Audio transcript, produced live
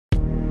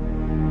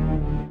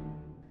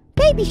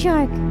Baby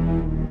Shark.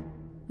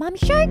 Mommy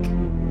Shark,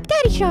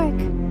 Daddy Shark,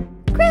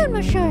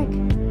 Grandma Shark,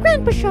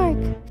 Grandpa Shark,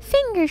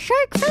 Finger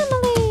Shark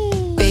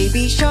family.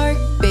 Baby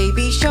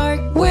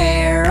Shark,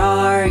 where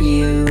are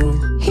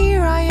you?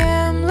 Here I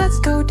am, let's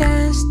go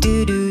dance.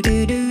 Do do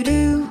do do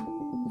do.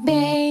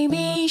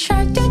 Baby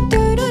Shark, do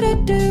do do do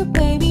do.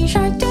 Baby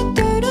Shark, do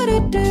do do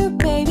do do.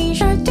 Baby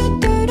Shark, do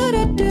do do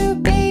do do.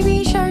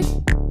 Baby Shark.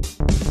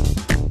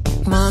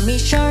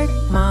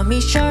 Mommy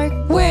Shark,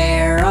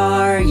 where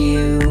are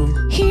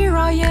you? Here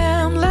I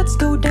am, let's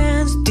go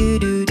dance. Do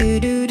do do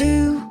do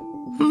do.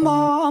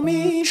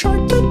 Mommy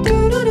Shark, do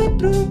do do do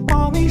do.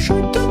 Mommy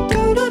Shark, do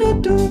do do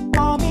do do.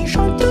 Mommy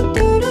Shark, do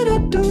do do do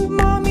do.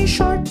 Mommy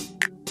Shark.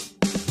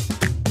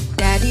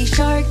 Daddy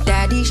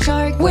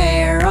Shark,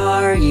 where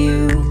are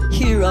you?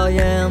 Here I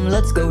am,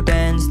 let's go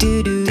dance.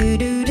 Do do do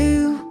do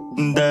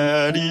do.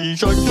 Daddy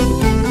Shark,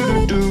 do do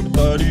do do do.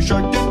 Daddy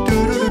Shark, do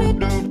do do do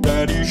do.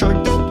 Daddy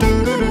Shark, do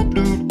do do do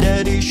do.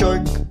 Daddy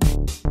Shark.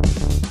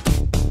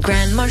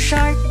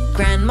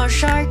 Grandma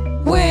Shark,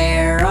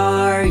 where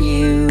are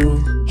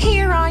you?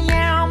 Here I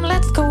am,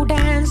 let's go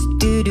dance.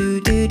 Do do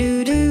do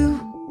do do.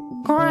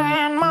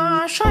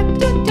 Grandma Shark,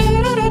 do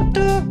do do do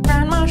do.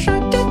 Grandma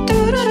Shark, do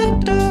do do do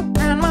do.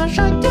 Grandma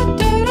Shark, do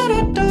do do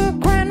do do.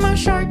 Grandma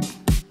Shark.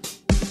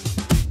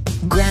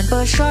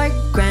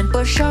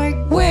 Grandpa Shark,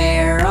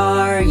 where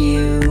are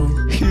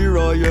you? Here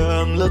I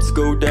am, let's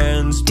go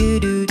dance. Do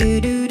do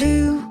do do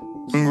do.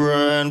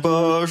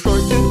 Grandpa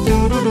Shark, do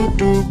do do do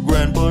do.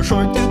 Grandpa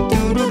Shark, do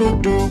do do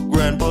do do.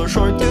 Grandpa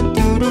Shark, do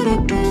do do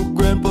do do.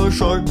 Grandpa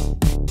Shark.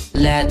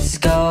 Let's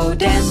go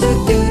dance,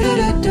 do do do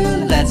do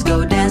do. Let's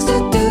go dance,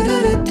 do do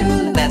do do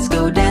do. Let's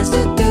go dance,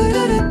 do do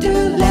do do do.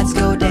 Let's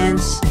go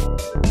dance.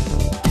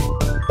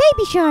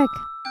 Baby Shark.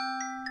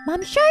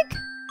 Mommy Shark,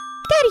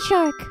 Daddy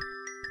Shark,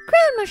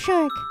 Grandma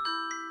Shark,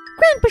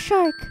 Grandpa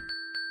Shark,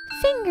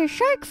 Finger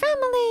Shark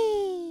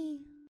family.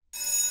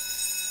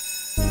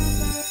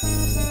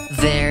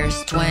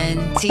 There's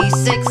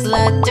 26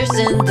 letters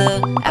in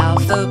the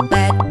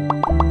alphabet.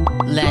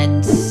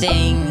 Let's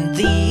sing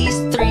these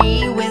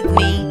three with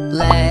me.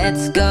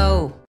 Let's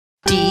go.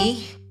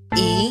 D,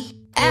 E,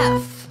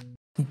 F.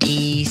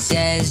 D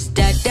says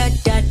da da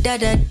da da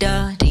da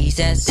da. D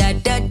says da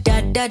da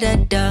da da da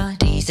da.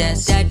 D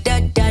says da da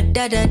da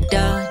da da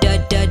da da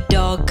da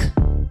dog.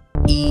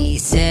 E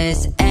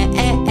says eh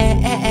eh eh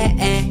eh eh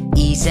eh.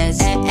 E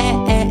says eh eh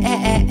eh eh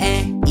eh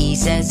eh. E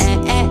says eh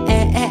eh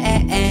eh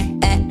eh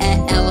eh eh.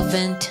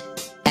 Elephant.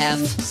 F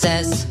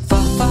says fa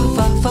fa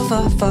fa fa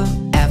fa fa.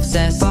 F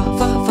says fa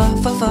fa fa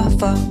fa fa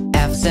fa.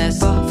 F says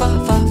fa fa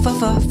fa fa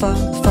fa fa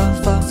fa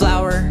fa.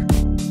 Flower.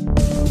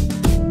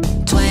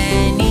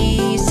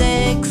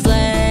 26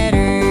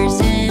 letters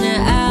in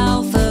an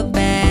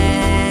alphabet.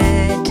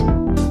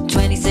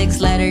 26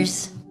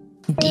 letters.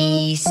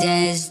 D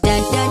says da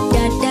da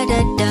da da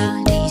da da.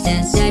 D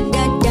says da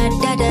da da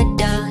da da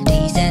da. D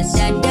says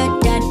da da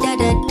da da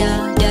da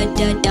da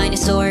da da.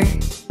 Dinosaur.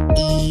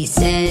 E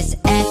says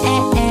eh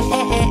eh eh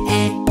eh eh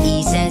eh.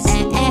 E says eh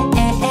eh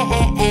eh eh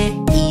eh eh.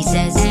 E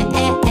says eh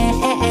eh eh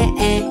eh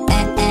eh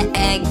eh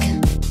eh. Egg.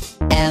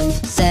 F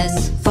says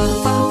fa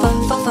fa fa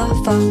fa fa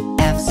fa.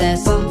 F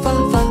says fa fa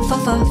fa fa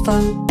fa fa.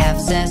 F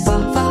says fa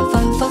fa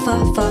fa fa fa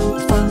fa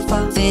fa fa.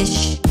 Fish.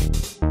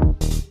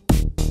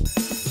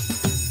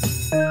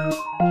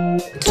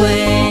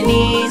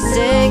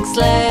 26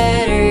 letters